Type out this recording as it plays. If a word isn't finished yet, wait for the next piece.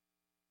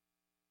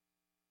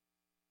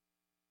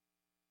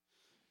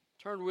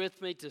Turn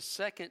with me to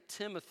 2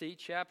 Timothy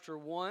chapter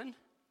 1.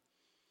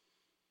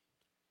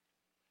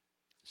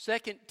 2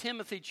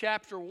 Timothy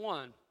chapter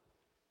 1.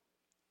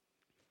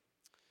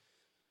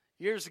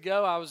 Years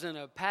ago, I was in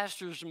a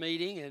pastor's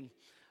meeting, and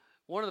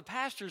one of the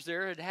pastors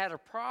there had a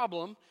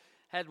problem,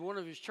 had one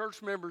of his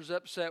church members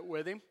upset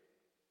with him.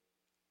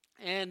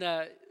 And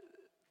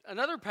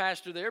another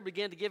pastor there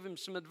began to give him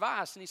some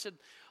advice. And he said,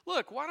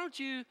 look, why don't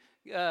you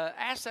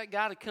ask that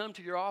guy to come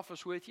to your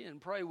office with you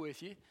and pray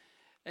with you?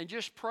 And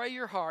just pray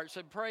your heart.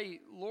 Say, pray,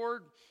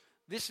 Lord,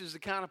 this is the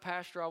kind of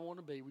pastor I want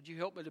to be. Would you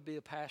help me to be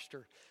a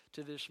pastor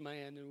to this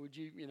man? And would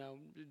you,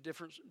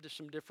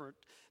 some different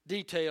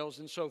details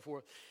and so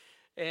forth.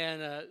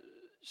 And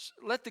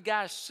let the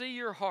guy see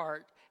your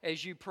heart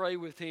as you pray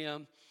with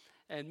him.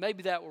 And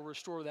maybe that will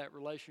restore that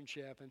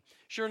relationship. And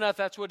sure enough,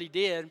 that's what he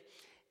did.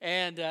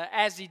 And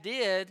as he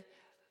did,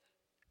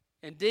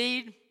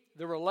 indeed,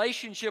 the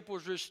relationship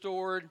was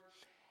restored.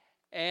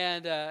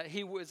 And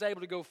he was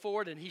able to go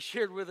forward, and he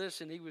shared with us,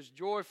 and he was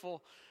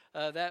joyful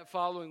that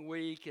following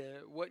week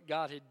what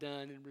God had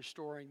done in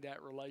restoring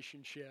that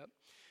relationship.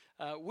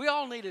 We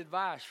all need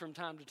advice from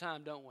time to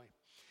time, don't we?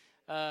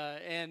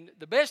 And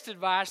the best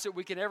advice that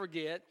we can ever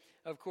get,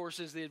 of course,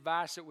 is the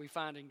advice that we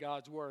find in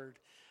God's Word.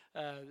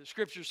 The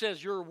Scripture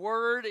says, your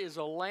Word is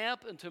a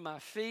lamp unto my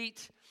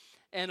feet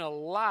and a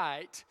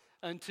light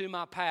unto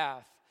my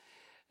path.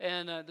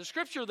 And the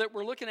scripture that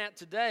we're looking at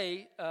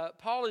today,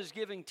 Paul is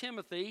giving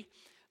Timothy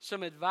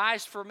some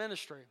advice for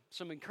ministry.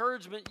 Some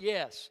encouragement,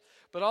 yes,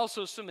 but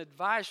also some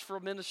advice for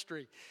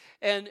ministry.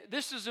 And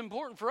this is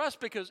important for us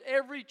because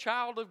every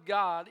child of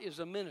God is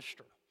a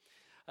minister.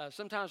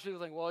 Sometimes people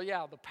think, well,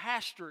 yeah, the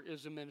pastor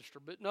is a minister.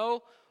 But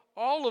no,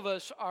 all of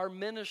us are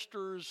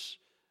ministers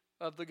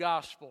of the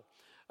gospel.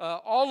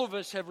 All of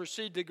us have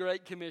received the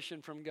Great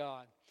Commission from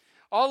God.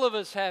 All of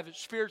us have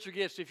spiritual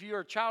gifts. If you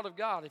are a child of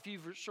God, if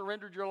you've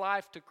surrendered your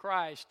life to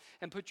Christ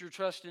and put your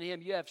trust in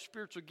Him, you have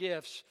spiritual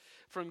gifts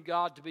from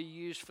God to be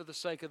used for the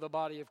sake of the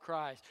body of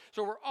Christ.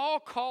 So we're all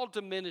called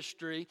to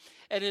ministry,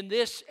 and in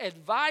this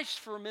advice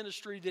for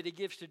ministry that he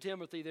gives to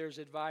Timothy, there's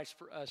advice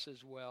for us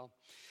as well.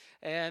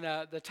 And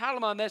the title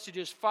of my message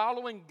is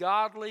Following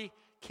Godly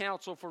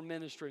Counsel for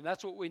Ministry, and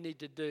that's what we need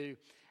to do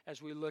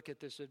as we look at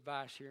this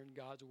advice here in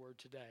God's Word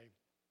today.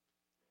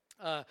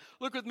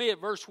 Look with me at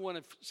verse 1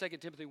 of 2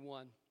 Timothy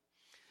 1.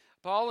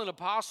 Paul, an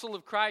apostle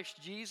of Christ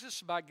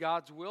Jesus, by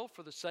God's will,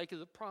 for the sake of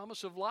the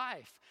promise of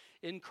life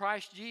in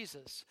Christ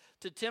Jesus,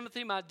 to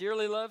Timothy, my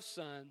dearly loved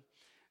son,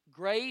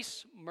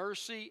 grace,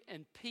 mercy,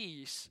 and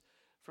peace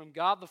from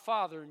God the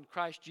Father and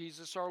Christ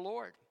Jesus our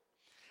Lord.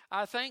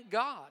 I thank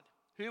God,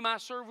 whom I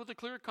serve with a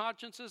clear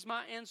conscience as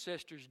my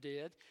ancestors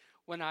did,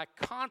 when I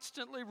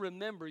constantly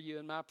remember you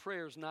in my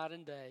prayers night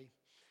and day.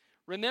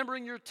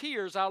 Remembering your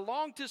tears, I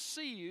long to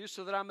see you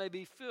so that I may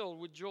be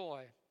filled with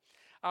joy.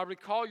 I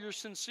recall your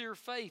sincere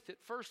faith that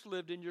first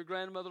lived in your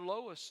grandmother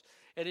Lois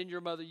and in your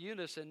mother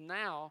Eunice, and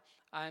now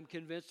I am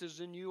convinced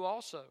is in you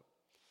also.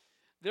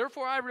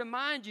 Therefore I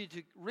remind you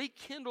to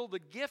rekindle the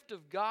gift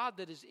of God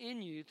that is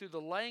in you through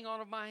the laying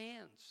on of my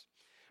hands.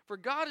 For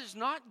God has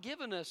not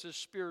given us a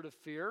spirit of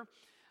fear,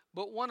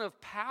 but one of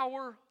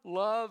power,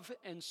 love,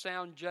 and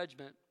sound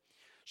judgment.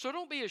 So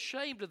don't be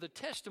ashamed of the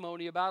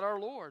testimony about our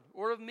Lord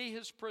or of me,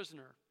 his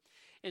prisoner.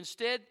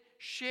 Instead,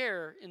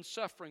 share in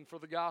suffering for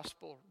the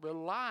gospel,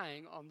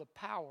 relying on the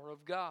power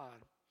of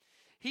God.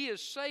 He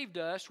has saved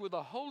us with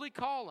a holy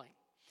calling,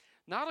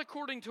 not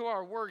according to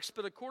our works,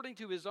 but according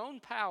to his own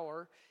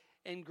power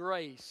and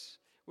grace,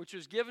 which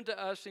was given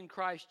to us in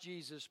Christ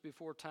Jesus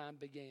before time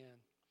began.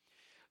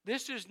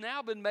 This has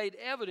now been made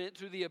evident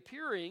through the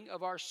appearing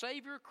of our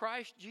Savior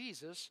Christ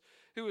Jesus,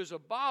 who has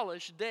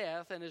abolished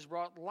death and has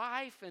brought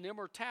life and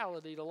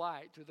immortality to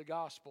light through the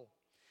gospel.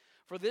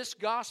 For this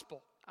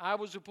gospel I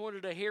was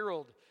appointed a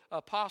herald,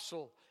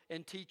 apostle,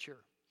 and teacher.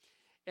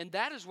 And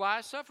that is why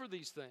I suffer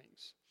these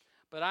things.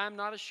 But I am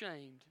not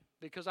ashamed,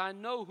 because I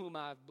know whom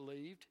I have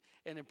believed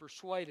and am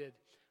persuaded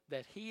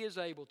that he is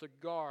able to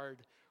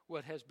guard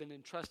what has been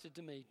entrusted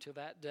to me to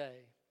that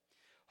day.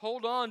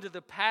 Hold on to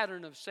the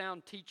pattern of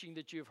sound teaching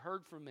that you have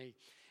heard from me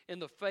in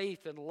the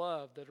faith and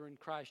love that are in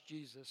Christ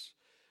Jesus.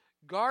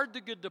 Guard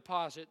the good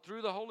deposit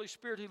through the Holy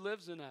Spirit who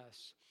lives in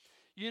us.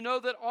 You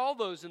know that all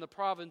those in the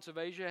province of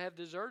Asia have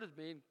deserted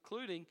me,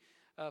 including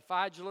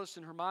Phygelus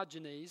and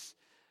Hermogenes.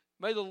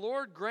 May the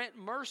Lord grant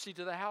mercy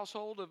to the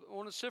household of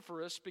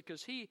Onesiphorus,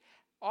 because he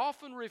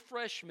often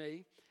refreshed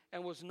me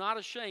and was not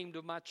ashamed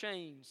of my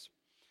chains.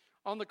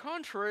 On the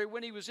contrary,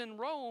 when he was in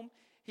Rome,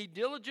 he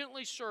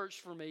diligently searched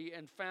for me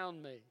and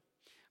found me.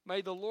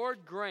 May the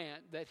Lord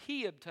grant that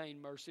he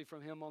obtain mercy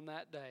from him on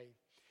that day.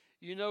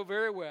 You know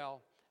very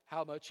well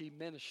how much he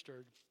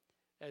ministered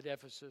at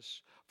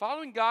Ephesus.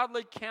 Following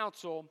godly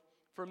counsel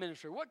for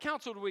ministry. What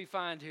counsel do we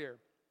find here?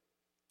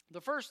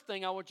 The first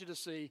thing I want you to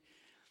see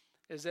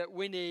is that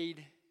we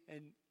need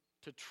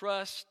to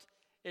trust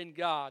in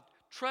God.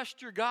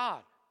 Trust your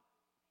God.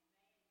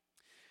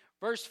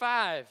 Verse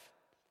 5,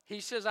 he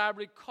says, I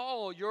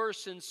recall your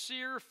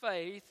sincere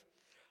faith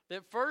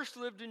that first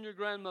lived in your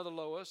grandmother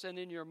Lois and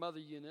in your mother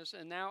Eunice,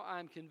 and now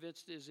I'm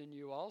convinced is in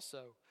you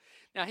also.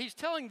 Now, he's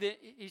telling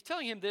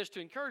him this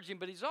to encourage him,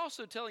 but he's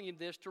also telling him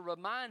this to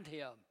remind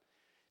him,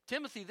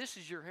 Timothy, this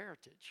is your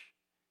heritage,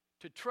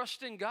 to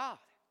trust in God.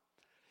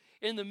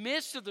 In the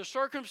midst of the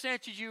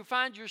circumstances you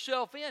find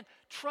yourself in,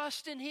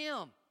 trust in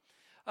Him.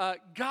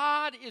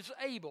 God is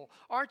able.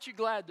 Aren't you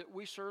glad that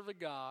we serve a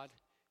God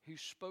who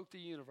spoke the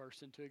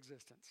universe into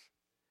existence?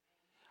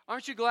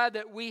 Aren't you glad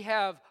that we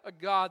have a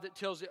God that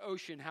tells the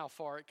ocean how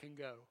far it can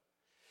go?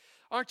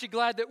 Aren't you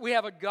glad that we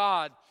have a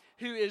God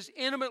who is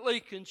intimately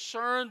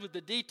concerned with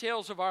the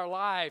details of our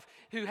life,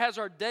 who has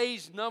our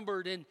days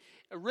numbered and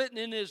written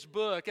in His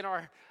book, and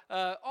our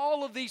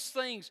all of these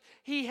things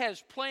He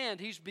has planned.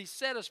 He's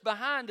beset us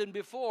behind and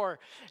before,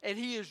 and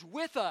He is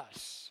with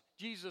us.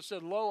 Jesus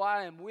said, "Lo,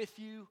 I am with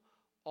you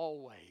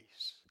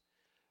always."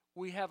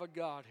 We have a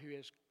God who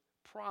has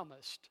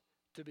promised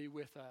to be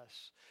with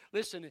us.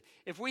 Listen,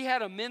 if we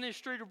had a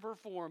ministry to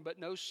perform but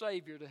no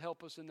Savior to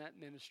help us in that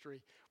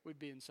ministry, we'd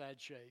be in sad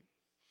shape.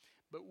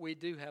 But we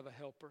do have a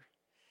helper.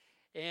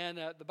 And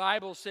the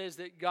Bible says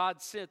that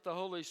God sent the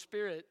Holy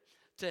Spirit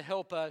to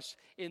help us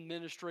in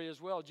ministry as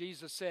well.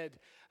 Jesus said,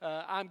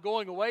 I'm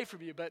going away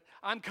from you, but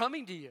I'm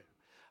coming to you.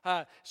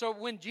 So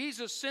when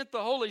Jesus sent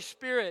the Holy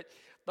Spirit,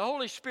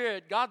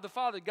 God the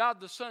Father,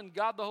 God the Son,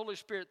 God the Holy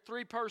Spirit,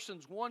 three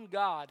persons, one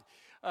God.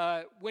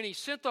 When He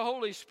sent the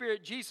Holy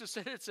Spirit, Jesus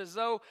said it's as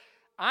though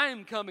I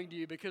am coming to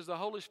you because the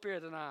Holy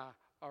Spirit and I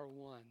are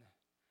one.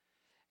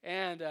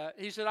 And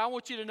He said, I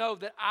want you to know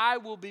that I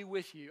will be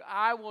with you.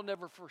 I will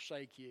never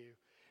forsake you.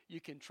 You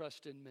can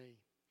trust in me.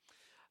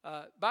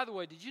 By the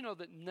way, did you know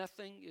that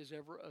nothing is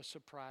ever a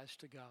surprise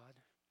to God?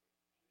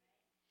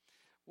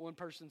 One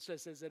person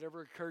says, has it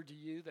ever occurred to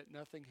you that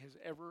nothing has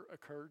ever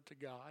occurred to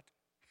God?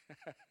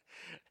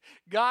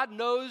 God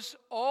knows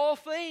all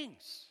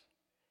things.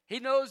 He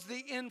knows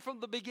the end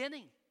from the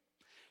beginning.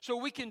 So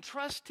we can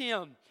trust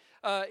Him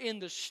in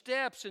the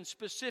steps and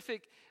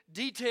specific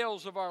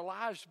details of our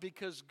lives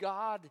because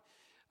God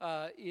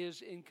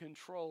is in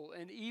control.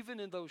 And even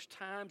in those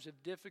times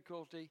of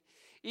difficulty,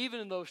 even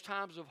in those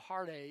times of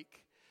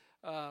heartache,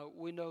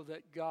 we know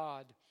that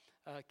God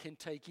can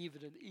take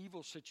even an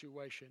evil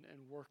situation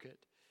and work it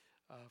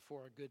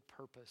for a good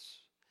purpose.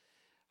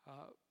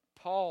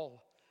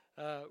 Paul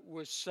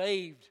was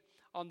saved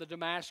on the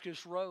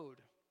Damascus Road.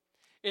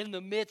 In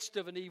the midst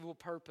of an evil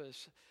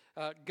purpose,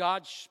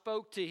 God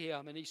spoke to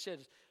him and He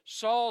said,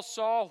 Saul,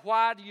 Saul,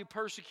 why do you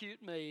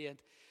persecute me?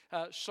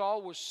 And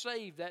Saul was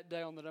saved that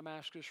day on the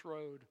Damascus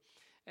Road.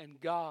 And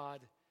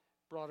God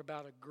brought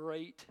about a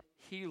great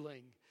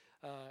healing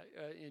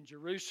in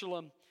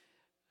Jerusalem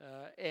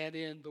and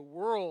in the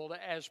world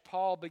as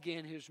Paul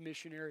began his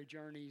missionary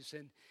journeys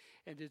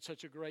and did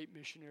such a great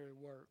missionary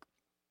work.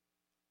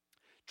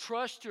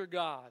 Trust your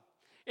God.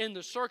 In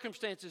the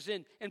circumstances,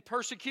 in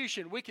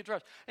persecution, we can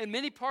trust. In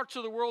many parts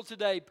of the world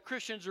today,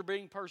 Christians are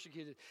being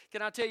persecuted.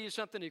 Can I tell you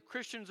something? If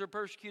Christians are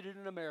persecuted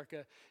in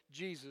America,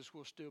 Jesus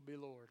will still be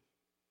Lord.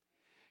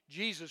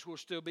 Jesus will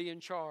still be in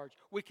charge.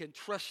 We can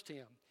trust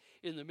Him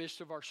in the midst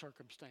of our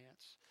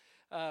circumstance.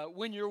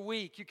 When you're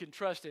weak, you can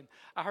trust Him.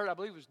 I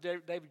believe it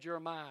was David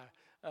Jeremiah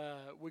a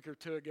week or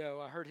two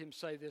ago. I heard him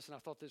say this, and I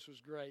thought this was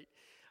great.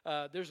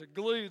 There's a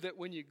glue that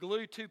when you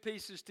glue two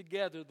pieces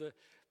together,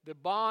 the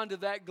bond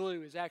of that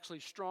glue is actually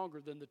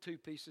stronger than the two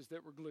pieces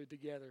that were glued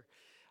together.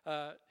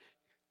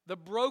 The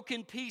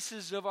broken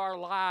pieces of our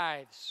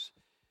lives,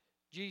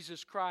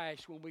 Jesus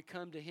Christ, when we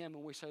come to Him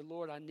and we say,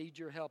 Lord, I need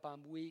your help.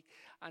 I'm weak.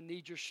 I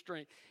need your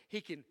strength.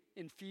 He can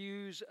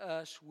infuse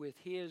us with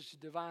His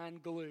divine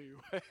glue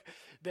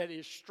that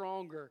is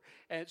stronger,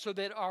 and so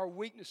that our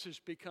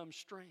weaknesses become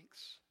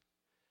strengths.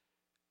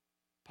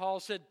 Paul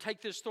said,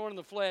 take this thorn in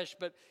the flesh,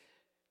 but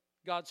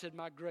God said,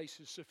 my grace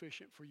is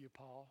sufficient for you,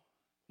 Paul.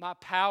 My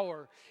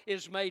power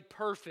is made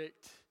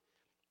perfect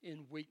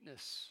in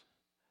weakness.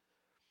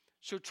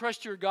 So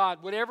trust your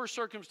God, whatever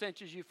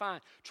circumstances you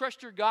find.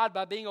 Trust your God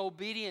by being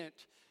obedient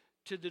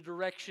to the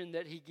direction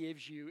that He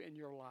gives you in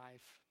your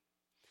life.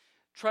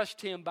 Trust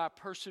Him by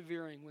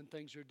persevering when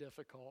things are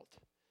difficult.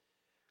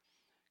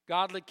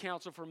 Godly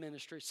counsel for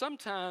ministry.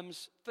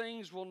 Sometimes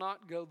things will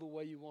not go the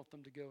way you want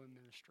them to go in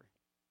ministry.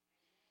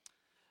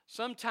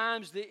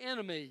 Sometimes the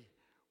enemy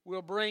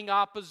will bring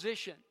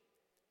opposition.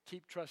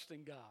 Keep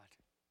trusting God.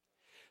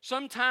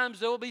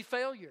 Sometimes there will be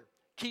failure.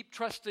 Keep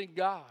trusting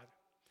God.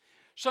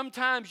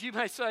 Sometimes you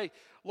may say,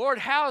 Lord,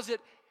 how is it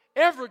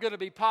ever going to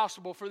be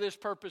possible for this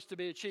purpose to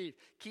be achieved?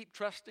 Keep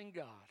trusting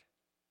God,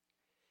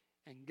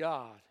 and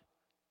God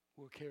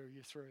will carry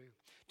you through.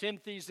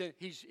 Timothy's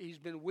he's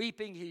been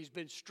weeping. He's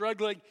been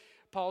struggling.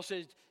 Paul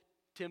says,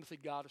 Timothy,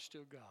 God is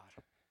still God.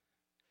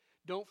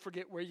 Don't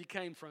forget where you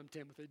came from,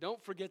 Timothy.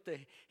 Don't forget the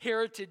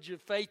heritage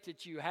of faith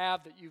that you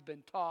have, that you've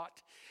been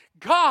taught.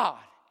 God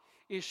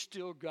is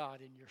still God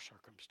in your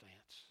circumstance.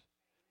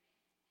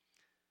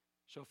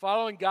 So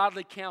following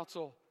godly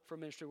counsel for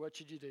ministry, what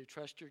should you do?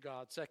 Trust your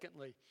God.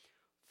 Secondly,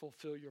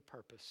 fulfill your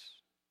purpose.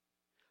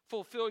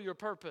 Fulfill your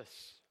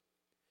purpose.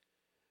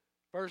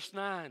 Verse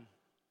 9.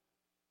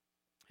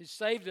 He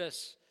saved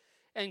us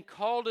and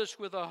called us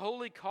with a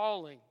holy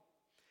calling,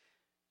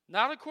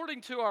 not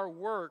according to our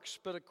works,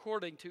 but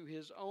according to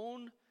His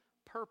own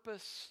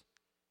purpose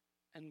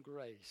and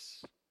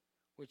grace,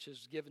 which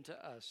is given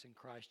to us in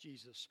Christ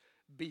Jesus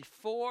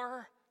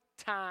before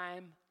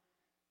time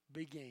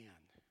began.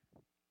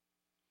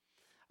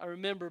 I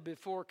remember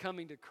before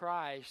coming to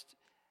Christ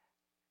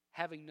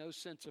having no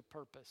sense of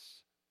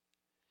purpose.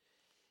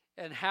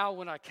 And how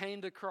when I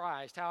came to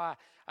Christ, how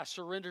I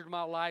surrendered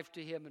my life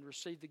to Him and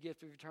received the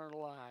gift of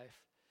eternal life,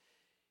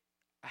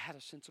 I had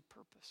a sense of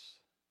purpose.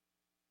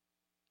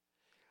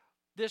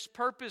 This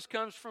purpose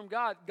comes from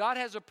God. God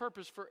has a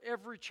purpose for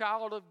every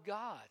child of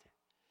God.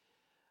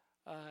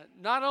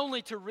 Not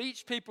only to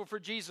reach people for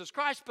Jesus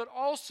Christ, but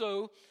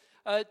also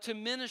to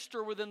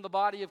minister within the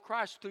body of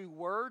Christ through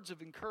words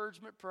of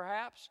encouragement,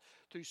 perhaps,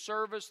 through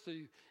service,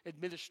 through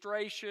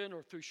administration,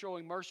 or through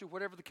showing mercy,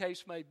 whatever the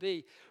case may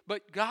be.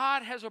 But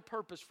God has a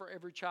purpose for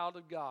every child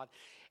of God.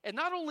 And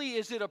not only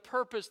is it a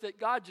purpose that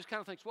God just kind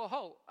of thinks,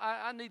 well,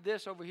 I need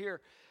this over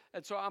here,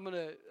 and so I'm going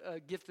to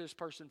gift this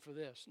person for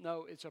this.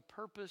 No, it's a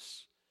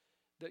purpose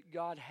that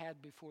God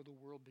had before the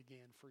world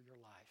began for your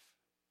life.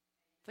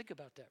 Think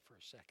about that for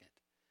a second.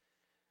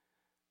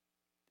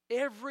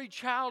 Every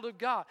child of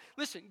God.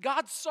 Listen,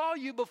 God saw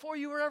you before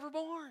you were ever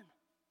born.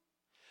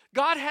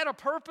 God had a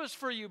purpose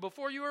for you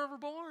before you were ever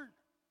born.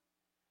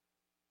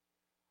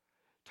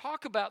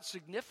 Talk about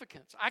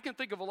significance. I can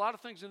think of a lot of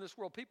things in this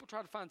world. People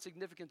try to find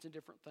significance in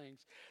different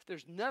things.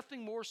 There's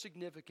nothing more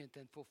significant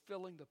than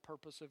fulfilling the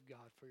purpose of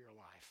God for your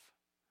life.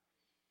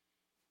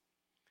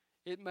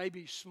 It may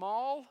be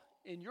small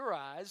in your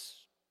eyes,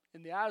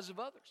 in the eyes of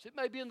others. It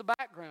may be in the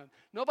background.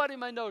 Nobody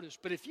may notice.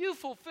 But if you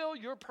fulfill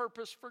your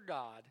purpose for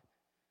God,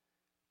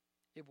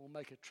 it will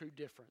make a true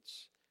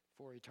difference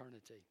for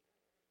eternity.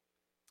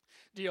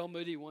 D.L.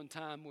 Moody one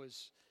time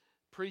was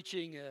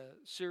preaching a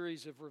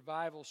series of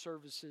revival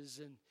services,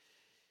 and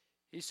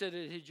he said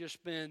it had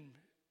just been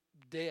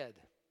dead.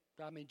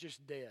 I mean,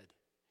 just dead.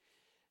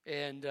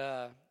 And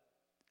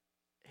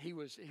he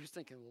was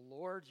thinking, well,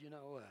 Lord,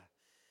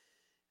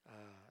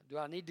 do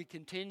I need to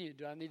continue?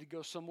 Do I need to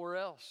go somewhere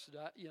else?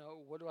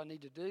 What do I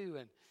need to do?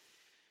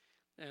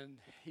 And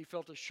he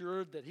felt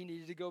assured that he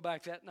needed to go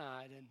back that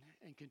night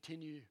and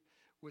continue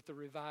with the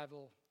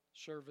revival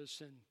service.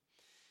 And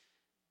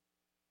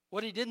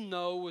what he didn't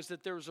know was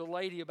that there was a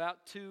lady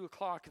about 2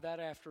 o'clock that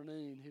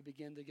afternoon who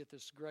began to get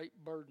this great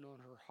burden on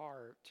her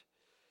heart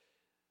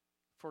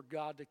for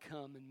God to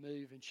come and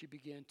move. And she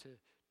began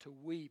to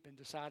weep and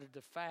decided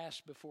to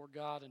fast before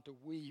God and to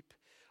weep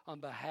on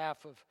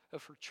behalf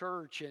of her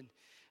church and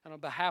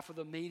on behalf of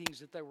the meetings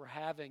that they were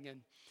having.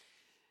 And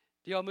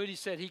D.L. Moody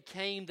said he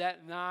came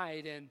that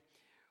night, and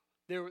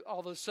all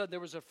of a sudden there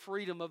was a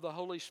freedom of the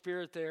Holy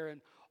Spirit there, and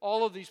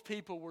all of these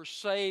people were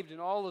saved, and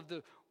all of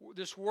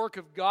this work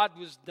of God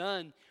was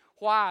done.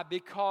 Why?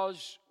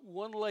 Because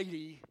one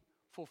lady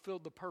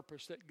fulfilled the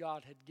purpose that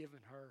God had given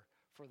her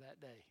for that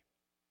day.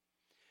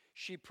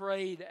 She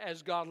prayed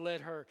as God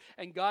led her,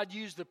 and God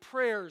used the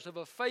prayers of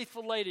a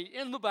faithful lady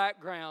in the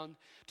background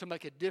to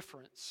make a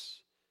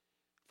difference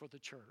for the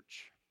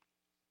church.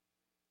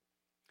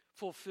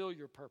 Fulfill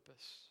your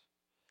purpose.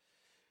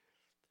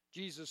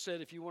 Jesus said,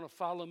 if you want to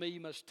follow me,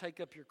 you must take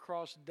up your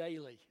cross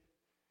daily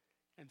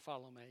and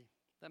follow me.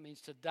 That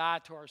means to die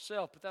to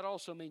ourselves, but that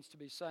also means to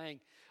be saying,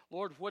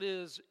 Lord, what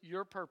is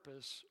your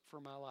purpose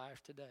for my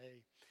life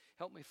today?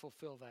 Help me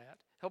fulfill that.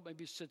 Help me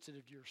be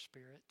sensitive to your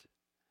Spirit.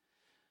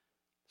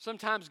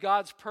 Sometimes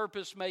God's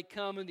purpose may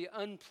come in the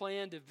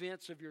unplanned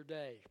events of your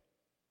day,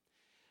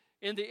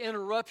 in the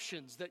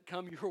interruptions that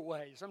come your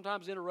way.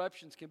 Sometimes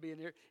interruptions can be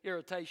an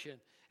irritation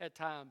at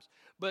times,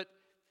 but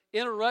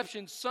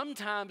interruptions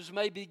sometimes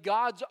may be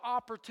God's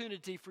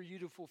opportunity for you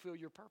to fulfill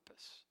your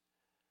purpose.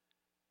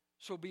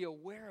 So be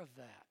aware of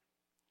that.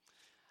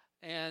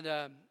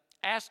 And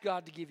ask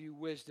God to give you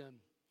wisdom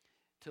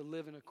to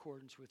live in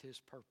accordance with His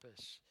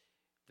purpose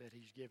that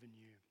He's given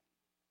you.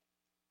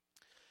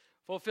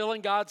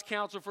 Fulfilling God's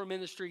counsel for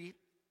ministry.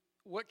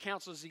 What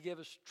counsel does He give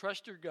us?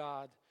 Trust your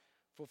God.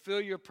 Fulfill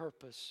your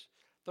purpose.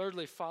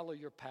 Thirdly, follow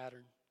your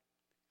pattern.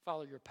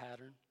 Follow your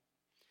pattern.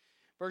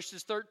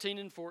 Verses 13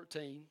 and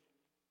 14.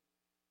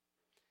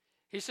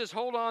 He says,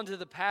 hold on to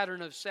the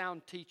pattern of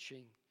sound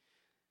teaching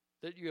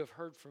that you have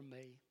heard from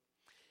me.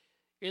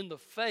 In the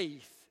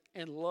faith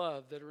and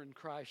love that are in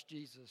Christ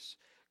Jesus,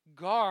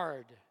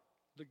 guard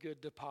the good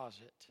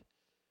deposit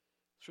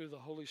through the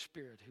Holy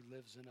Spirit who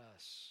lives in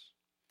us.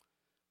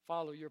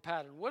 Follow your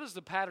pattern. What is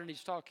the pattern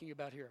he's talking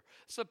about here?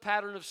 It's a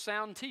pattern of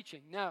sound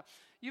teaching. Now,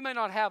 you may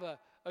not have a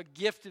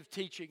gift of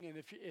teaching, and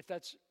if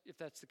that's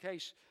the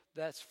case,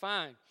 that's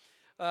fine.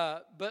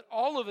 But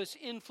all of us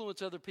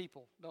influence other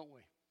people, don't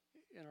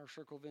we, in our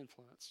circle of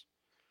influence?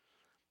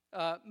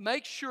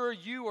 Make sure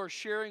you are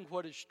sharing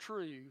what is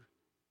true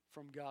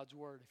from God's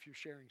Word if you're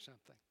sharing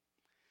something.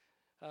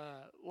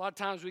 A lot of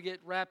times we get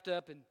wrapped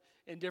up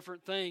in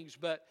different things,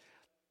 but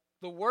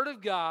the Word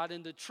of God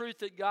and the truth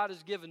that God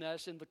has given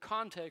us in the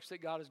context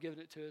that God has given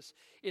it to us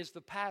is the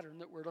pattern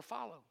that we're to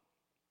follow.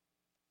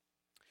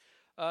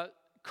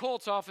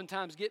 cults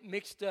oftentimes get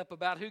mixed up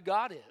about who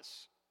God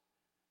is.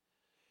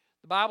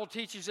 The Bible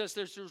teaches us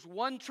there's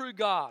one true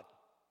God.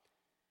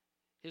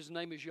 His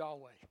name is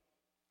Yahweh.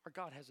 Our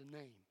God has a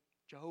name,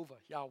 Jehovah,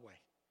 Yahweh,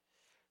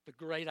 the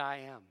great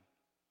I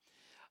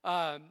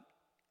am.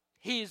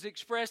 He is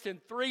expressed in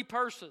three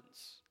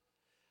persons: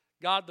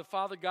 God the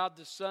Father, God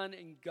the Son,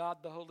 and God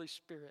the Holy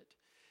Spirit.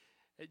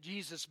 At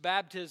Jesus'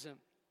 baptism,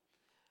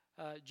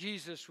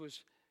 Jesus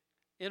was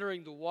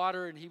entering the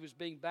water and he was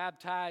being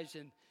baptized,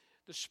 and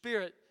the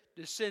Spirit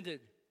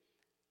descended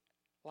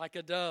like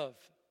a dove.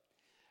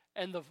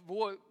 And the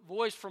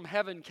voice from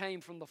heaven came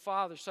from the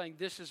Father saying,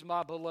 "This is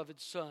my beloved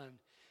Son,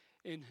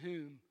 in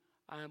whom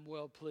I am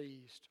well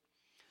pleased."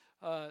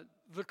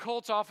 The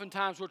cults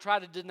oftentimes will try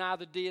to deny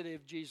the deity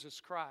of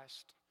Jesus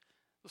Christ.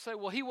 They'll say,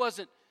 well, he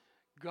wasn't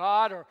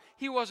God, or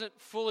he wasn't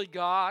fully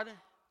God.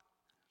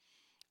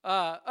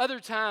 Other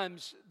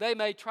times, they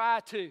may try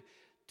to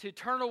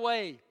turn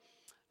away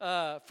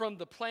from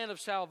the plan of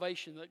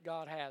salvation that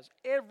God has.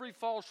 Every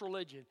false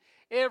religion,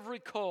 every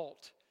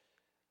cult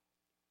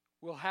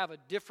will have a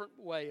different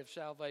way of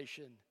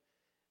salvation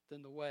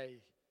than the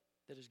way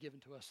that is given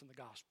to us in the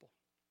gospel.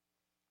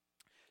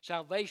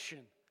 Salvation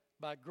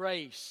by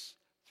grace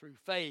through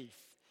faith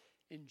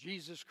in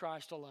Jesus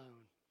Christ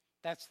alone.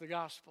 That's the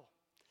gospel.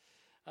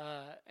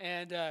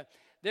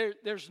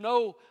 There's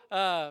no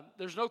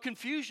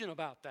confusion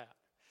about that.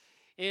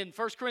 In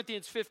 1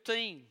 Corinthians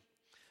 15,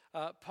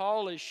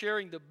 Paul is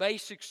sharing the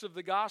basics of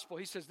the gospel.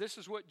 He says, this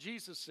is what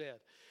Jesus said.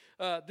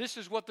 This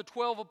is what the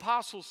 12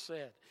 apostles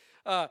said.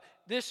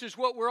 This is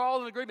what we're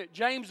all in agreement.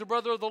 James, the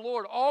brother of the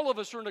Lord, all of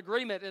us are in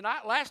agreement. And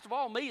last of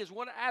all, me, as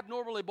one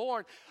abnormally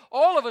born,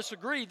 all of us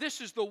agree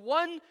this is the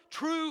one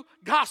true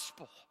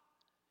gospel.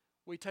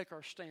 We take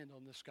our stand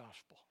on this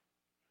gospel.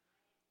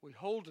 We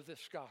hold to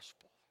this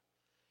gospel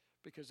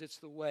because it's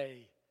the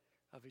way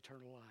of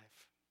eternal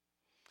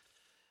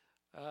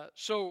life.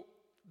 So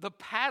the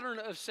pattern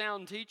of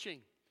sound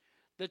teaching,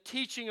 the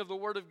teaching of the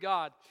Word of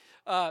God,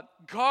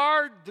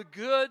 guard the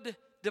good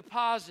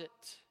deposit.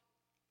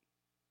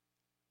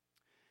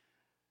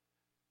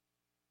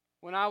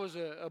 When I was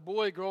a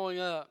boy growing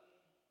up,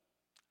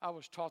 I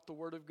was taught the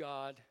Word of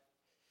God.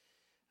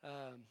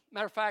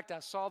 Matter of fact, I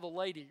saw the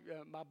lady,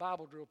 my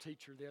Bible drill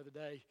teacher, the other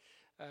day.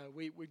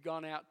 We'd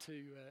gone out to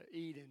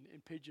eat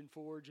in Pigeon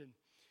Forge, and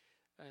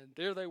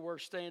there they were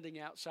standing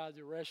outside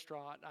the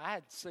restaurant. I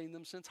hadn't seen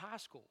them since high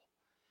school.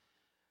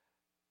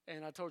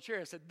 And I told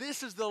Sherry, I said,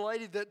 this is the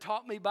lady that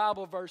taught me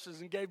Bible verses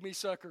and gave me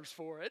suckers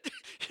for it.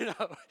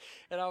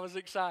 And I was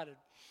excited.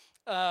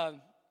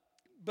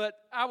 But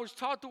I was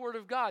taught the Word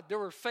of God. There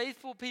were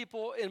faithful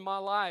people in my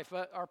life.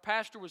 Our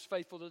pastor was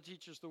faithful to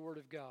teach us the Word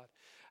of God.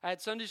 I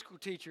had Sunday school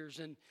teachers.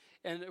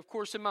 And of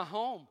course, in my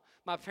home,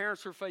 my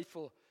parents were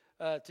faithful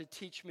to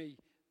teach me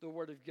the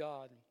Word of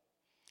God.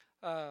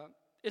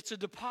 It's a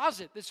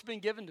deposit that's been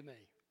given to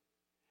me.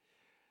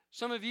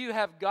 Some of you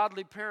have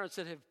godly parents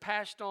that have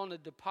passed on a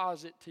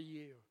deposit to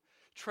you.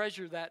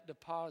 Treasure that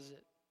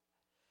deposit.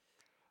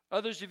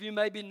 Others of you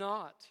maybe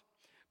not,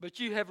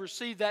 but you have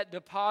received that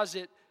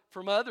deposit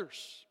from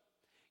others.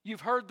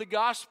 You've heard the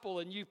gospel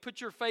and you've put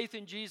your faith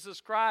in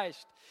Jesus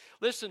Christ.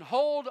 Listen,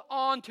 hold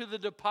on to the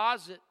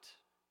deposit.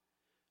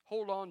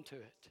 Hold on to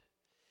it.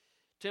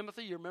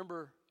 Timothy, you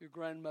remember your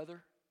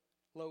grandmother,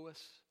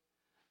 Lois?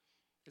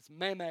 It's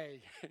Mame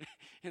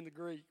in the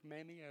Greek.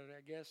 Mammy,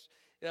 I guess.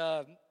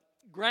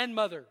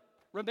 Grandmother.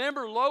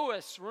 Remember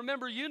Lois.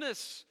 Remember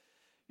Eunice,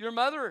 your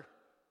mother.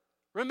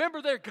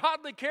 Remember their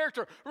godly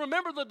character.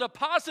 Remember the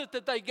deposit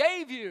that they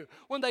gave you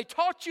when they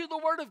taught you the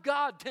Word of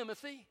God,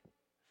 Timothy.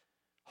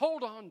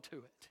 Hold on to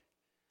it.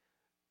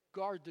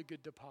 Guard the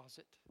good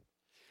deposit.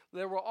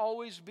 There will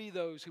always be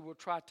those who will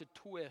try to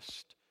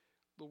twist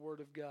the Word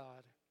of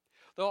God.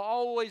 There will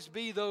always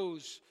be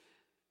those,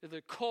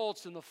 the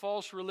cults and the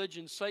false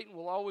religions. Satan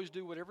will always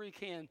do whatever he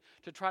can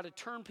to try to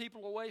turn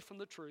people away from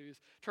the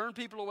truth, turn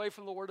people away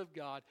from the Word of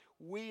God.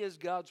 We as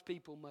God's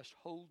people must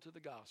hold to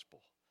the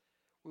gospel.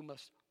 We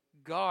must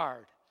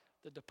guard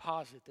the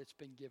deposit that's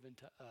been given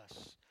to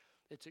us.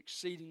 It's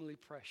exceedingly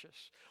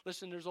precious.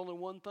 Listen, there's only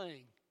one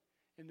thing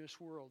in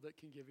this world that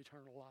can give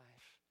eternal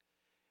life.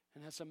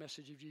 And that's the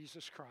message of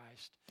Jesus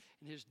Christ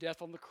and His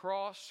death on the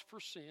cross for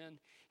sin,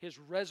 His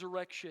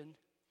resurrection,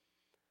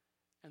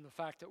 and the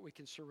fact that we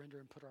can surrender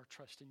and put our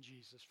trust in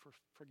Jesus for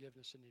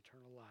forgiveness and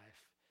eternal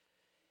life.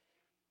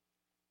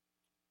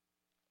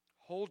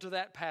 Hold to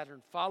that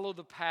pattern. Follow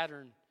the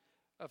pattern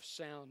of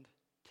sound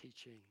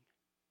teaching.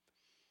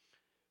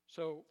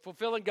 So,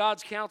 fulfilling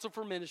God's counsel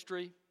for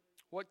ministry.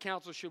 What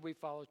counsel should we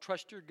follow?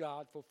 Trust your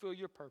God. Fulfill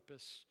your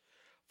purpose.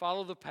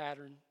 Follow the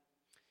pattern.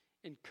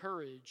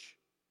 Encourage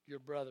your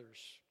brothers.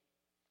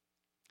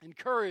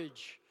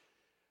 Encourage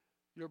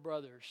your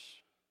brothers.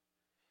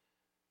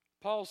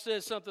 Paul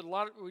says something,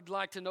 we'd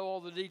like to know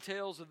all the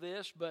details of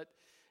this, but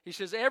he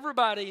says,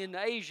 everybody in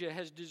Asia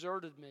has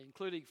deserted me,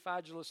 including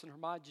Phygelus and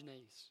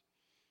Hermogenes.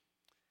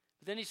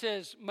 But then he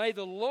says, may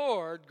the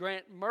Lord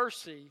grant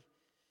mercy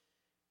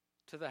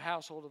to the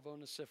household of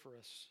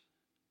Onesiphorus.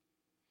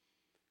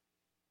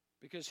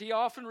 because he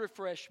often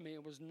refreshed me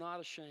and was not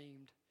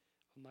ashamed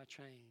of my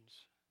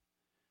chains.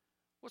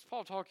 What's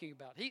Paul talking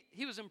about?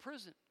 He was in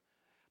prison.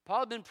 Paul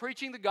had been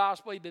preaching the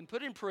gospel. He'd been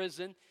put in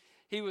prison.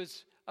 He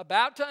was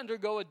about to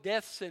undergo a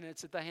death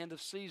sentence at the hand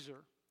of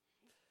Caesar.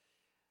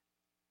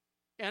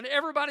 And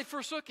everybody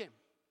forsook him.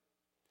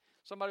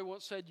 Somebody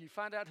once said, you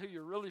find out who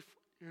your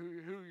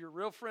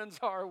real friends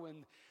are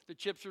when the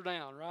chips are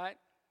down, right?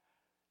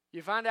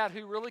 You find out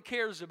who really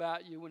cares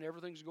about you when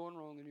everything's going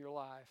wrong in your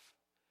life.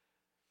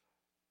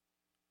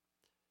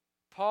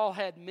 Paul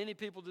had many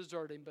people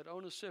desert him, but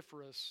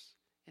Onesiphorus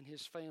and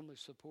his family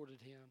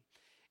supported him.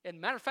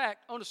 And matter of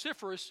fact,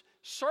 Onesiphorus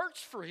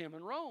searched for him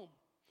in Rome.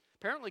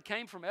 Apparently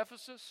came from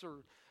Ephesus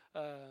or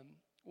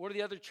one of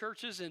the other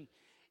churches, and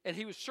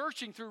he was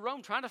searching through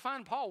Rome trying to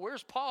find Paul.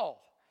 Where's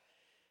Paul?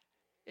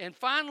 And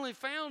finally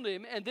found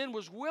him, and then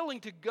was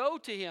willing to go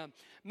to him.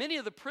 Many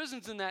of the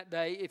prisons in that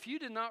day, if you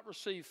did not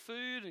receive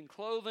food and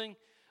clothing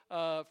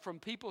from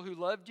people who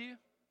loved you,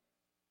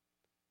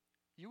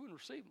 you wouldn't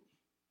receive them.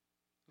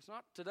 It's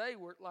not today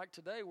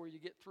where you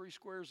get 3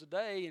 squares a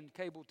day in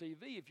cable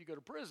TV if you go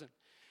to prison.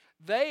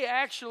 They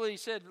actually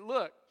said,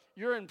 look,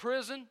 you're in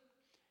prison.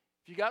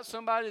 If you got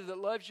somebody that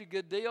loves you,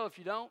 good deal. If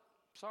you don't,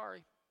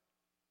 sorry.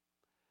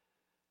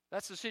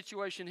 That's the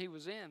situation he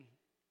was in.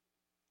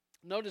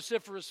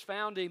 Onesiphorus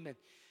found him and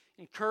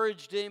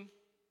encouraged him,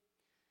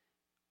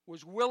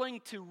 was willing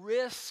to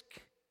risk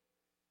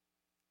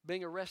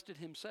being arrested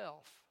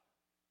himself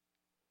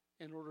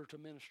in order to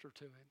minister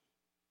to him.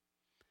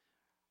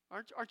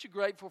 Aren't you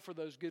grateful for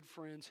those good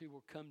friends who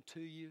will come to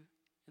you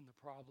in the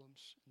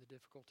problems and the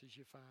difficulties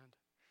you find?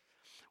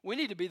 We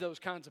need to be those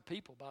kinds of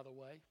people, by the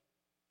way,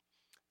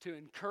 to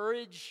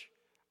encourage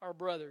our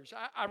brothers.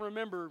 I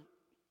remember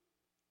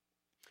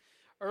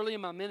early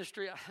in my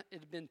ministry, it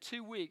had been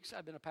 2 weeks.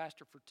 I'd been a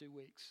pastor for 2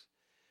 weeks.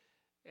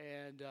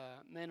 And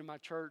a man in my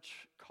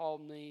church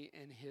called me,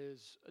 and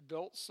his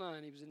adult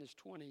son, he was in his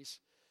 20s,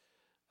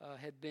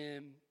 had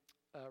been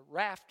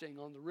rafting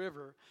on the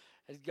river,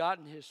 had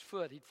gotten his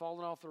foot. He'd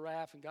fallen off the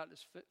raft and gotten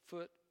his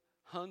foot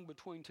hung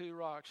between 2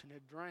 rocks and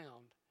had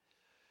drowned.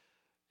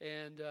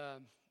 And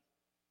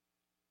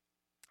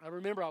I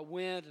remember I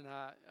went and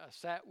I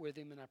sat with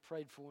him and I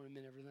prayed for him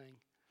and everything.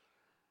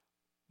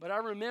 But I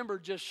remember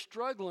just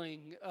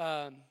struggling.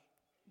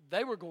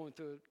 They were going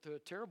through a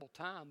terrible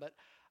time, but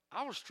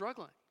I was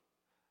struggling.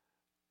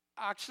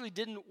 I actually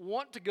didn't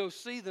want to go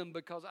see them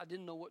because I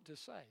didn't know what to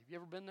say. Have you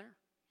ever been there?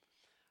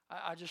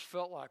 I just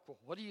felt like, well,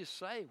 what do you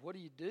say? What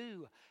do you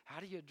do?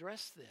 How do you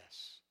address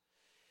this?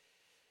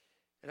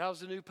 And I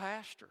was a new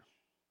pastor.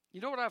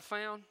 You know what I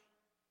found?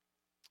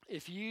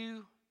 If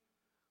you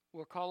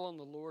will call on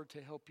the Lord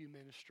to help you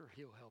minister,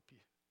 He'll help you.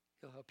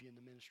 He'll help you in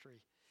the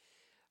ministry.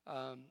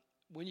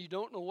 When you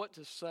don't know what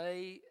to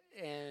say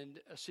and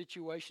a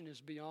situation is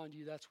beyond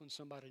you, that's when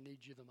somebody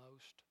needs you the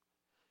most.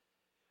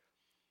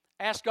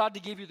 Ask God to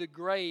give you the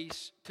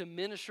grace to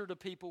minister to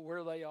people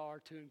where they are,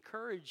 to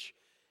encourage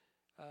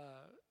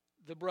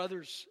the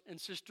brothers and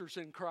sisters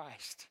in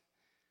Christ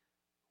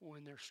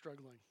when they're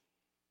struggling.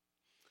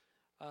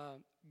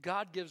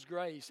 God gives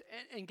grace.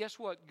 And guess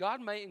what?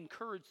 God may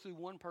encourage through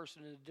one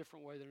person in a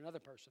different way than another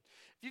person.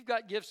 If you've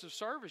got gifts of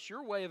service,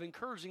 your way of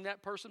encouraging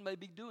that person may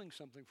be doing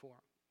something for them.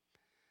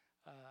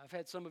 I've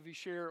had some of you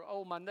share,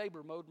 my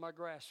neighbor mowed my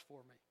grass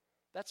for me.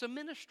 That's a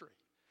ministry.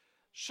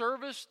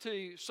 Service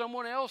to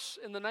someone else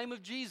in the name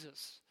of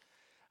Jesus.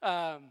 We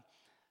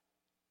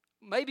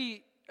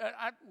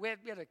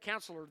had a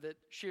counselor that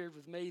shared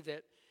with me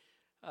that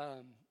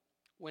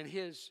when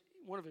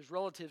one of his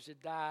relatives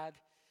had died,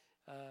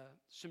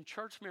 some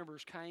church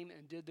members came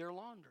and did their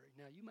laundry.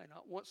 Now, you may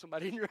not want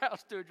somebody in your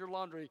house doing your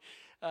laundry,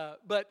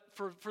 but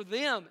for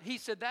them, he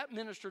said that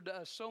ministered to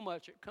us so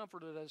much, it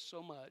comforted us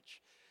so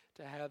much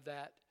to have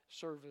that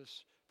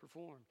service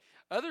performed.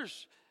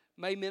 Others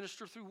may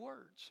minister through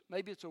words.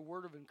 Maybe it's a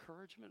word of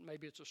encouragement.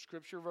 Maybe it's a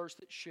scripture verse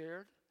that's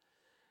shared.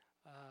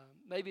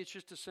 Maybe it's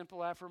just a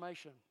simple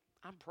affirmation.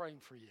 I'm praying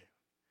for you.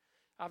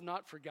 I've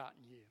not forgotten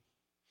you.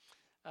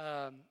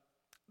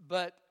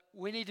 But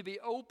we need to be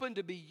open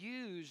to be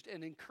used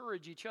and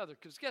encourage each other.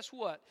 Because guess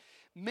what?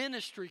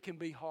 Ministry can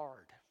be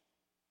hard.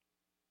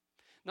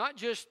 Not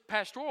just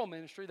pastoral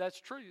ministry, that's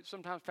true.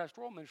 Sometimes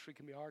pastoral ministry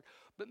can be hard.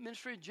 But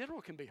ministry in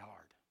general can be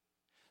hard.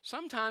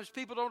 Sometimes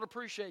people don't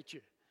appreciate you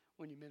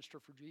when you minister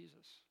for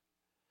Jesus.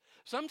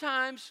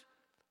 Sometimes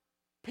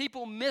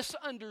people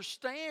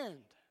misunderstand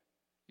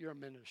your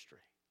ministry.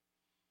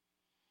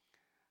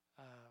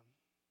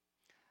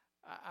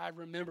 I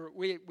remember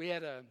we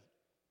had a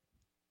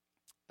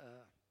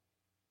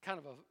kind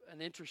of an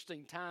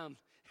interesting time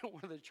in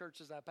one of the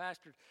churches I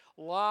pastored.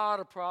 A lot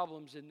of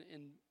problems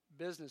in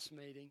business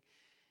meeting,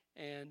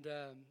 and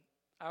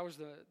I was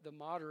the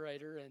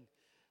moderator, and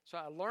so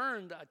I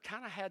learned I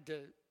kind of had to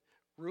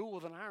rule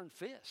with an iron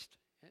fist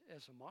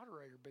as a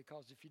moderator,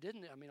 because if you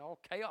didn't, all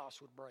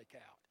chaos would break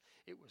out.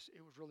 It was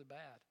really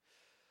bad.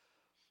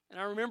 And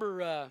I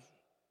remember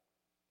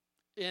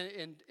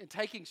in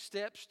taking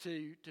steps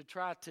to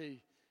try to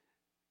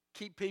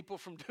keep people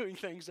from doing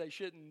things they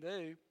shouldn't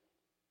do.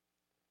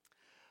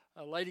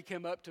 A lady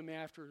came up to me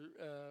after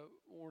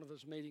one of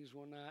those meetings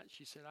one night.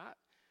 She said,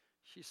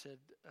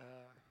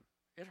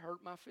 it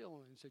hurt my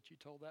feelings that you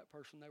told that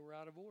person they were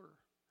out of order.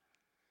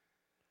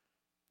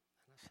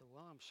 And I said,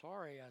 well, I'm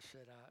sorry. I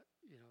said, I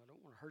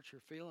don't want to hurt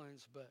your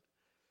feelings, but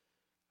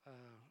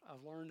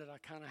I've learned that I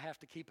kind of have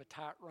to keep a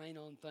tight rein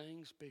on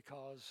things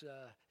because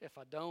if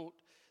I don't,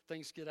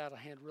 things get out of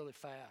hand really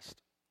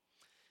fast.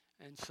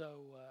 And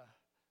so,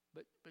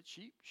 but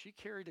she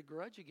carried a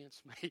grudge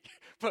against me,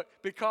 but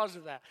because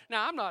of that.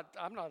 Now I'm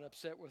not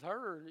upset with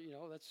her.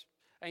 That's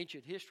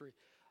ancient history.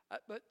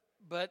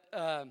 But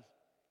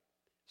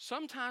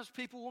sometimes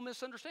people will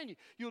misunderstand you.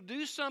 You'll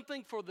do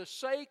something for the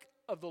sake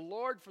of the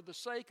Lord, for the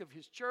sake of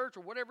His church,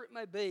 or whatever it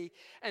may be,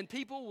 and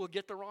people will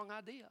get the wrong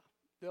idea.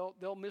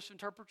 They'll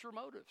misinterpret your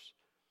motives.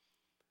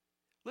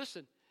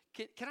 Listen,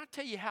 can I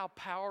tell you how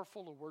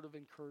powerful a word of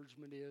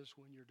encouragement is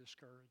when you're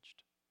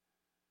discouraged?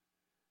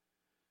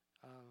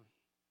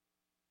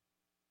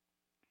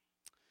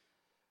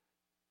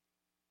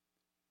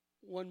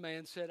 One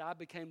man said, I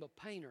became a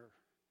painter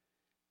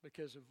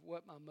because of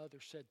what my mother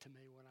said to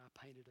me when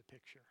I painted a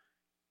picture.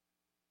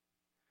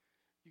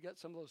 You got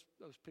some of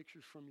those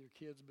pictures from your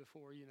kids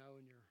before, and you're,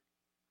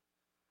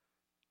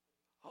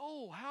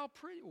 oh, how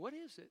pretty. What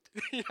is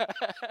it?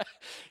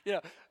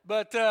 Yeah.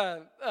 But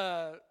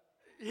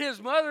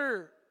his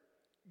mother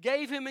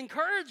gave him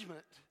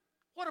encouragement.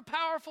 What a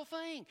powerful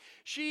thing.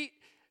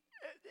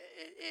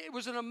 It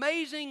was an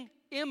amazing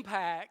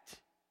impact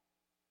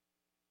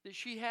that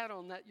she had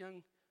on that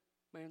young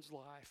man's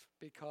life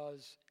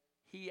because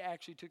he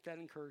actually took that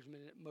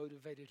encouragement and it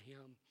motivated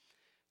him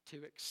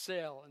to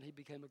excel, and he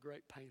became a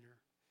great painter.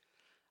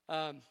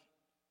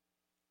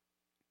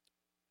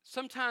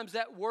 Sometimes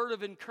that word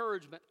of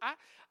encouragement,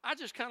 I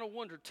just kind of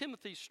wonder,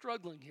 Timothy's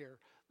struggling here.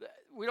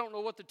 We don't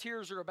know what the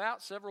tears are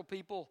about. Several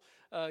people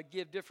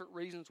give different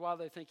reasons why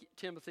they think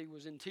Timothy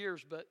was in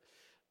tears, but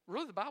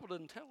really the Bible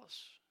doesn't tell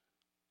us.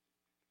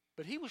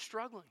 But he was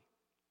struggling.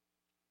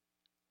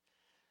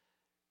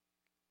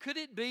 Could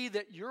it be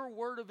that your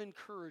word of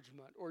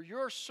encouragement or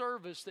your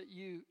service that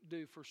you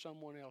do for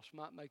someone else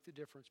might make the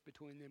difference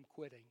between them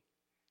quitting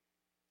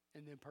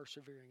and them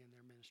persevering in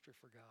their ministry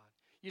for God?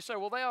 You say,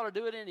 well, they ought to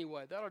do it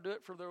anyway. They ought to do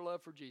it for their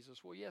love for Jesus.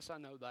 Well, yes, I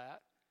know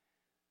that.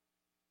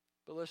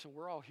 But listen,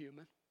 we're all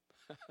human.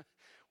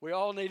 We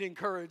all need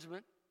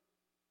encouragement.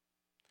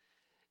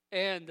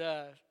 And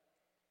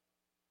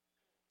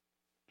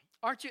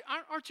aren't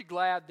you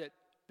glad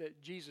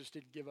that Jesus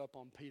didn't give up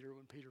on Peter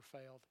when Peter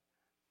failed?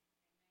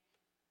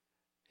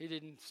 He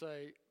didn't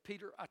say,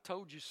 Peter, I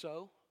told you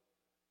so.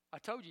 I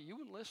told you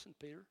wouldn't listen,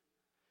 Peter.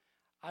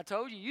 I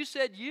told you. You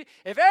said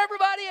if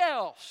everybody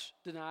else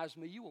denies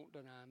me, you won't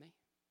deny me.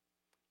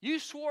 You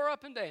swore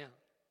up and down.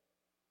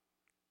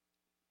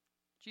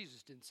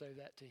 Jesus didn't say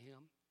that to him.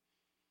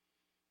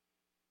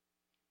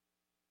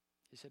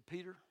 He said,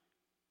 Peter,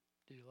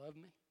 do you love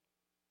me?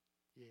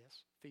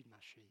 Yes, feed my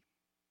sheep.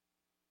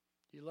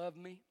 Do you love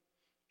me?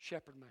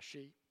 Shepherd my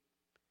sheep.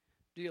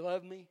 Do you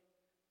love me?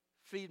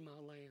 Feed my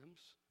lambs.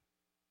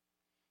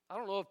 I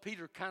don't know if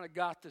Peter kind of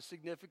got the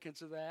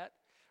significance of that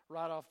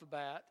right off the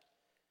bat.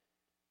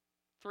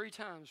 3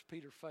 times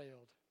Peter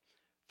failed.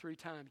 3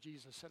 times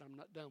Jesus said, I'm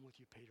not done with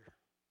you, Peter.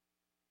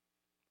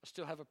 I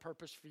still have a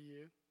purpose for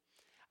you.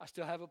 I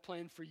still have a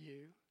plan for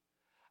you.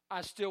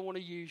 I still want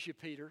to use you,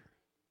 Peter.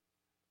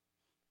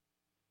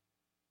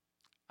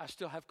 I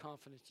still have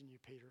confidence in you,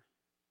 Peter.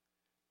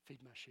 Feed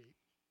my sheep.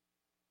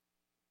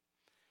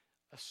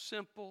 A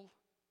simple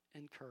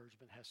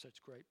encouragement has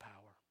such great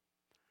power.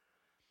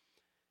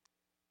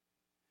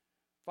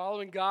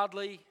 Following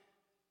godly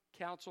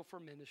counsel for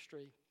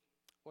ministry.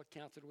 What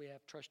counsel do we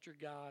have? Trust your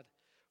God.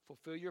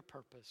 Fulfill your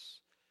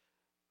purpose.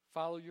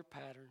 Follow your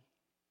pattern.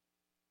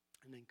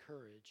 And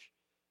encourage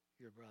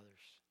your brothers.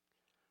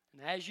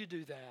 And as you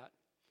do that,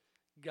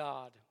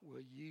 God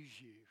will use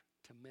you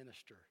to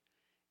minister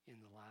in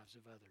the lives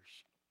of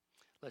others.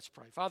 Let's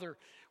pray. Father,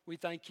 we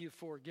thank you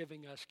for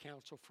giving us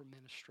counsel for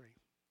ministry.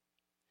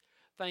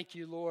 Thank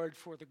you, Lord,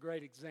 for the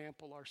great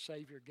example our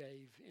Savior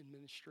gave in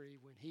ministry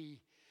when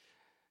He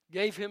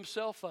gave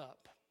Himself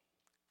up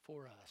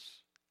for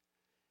us,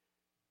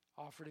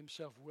 offered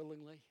Himself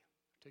willingly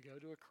to go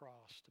to a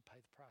cross to pay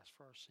the price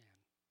for our sin.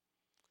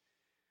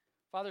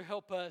 Father,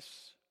 help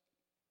us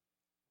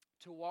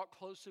to walk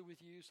closely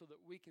with you so that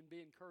we can be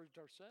encouraged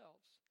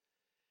ourselves.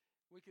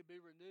 We can be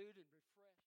renewed and refreshed.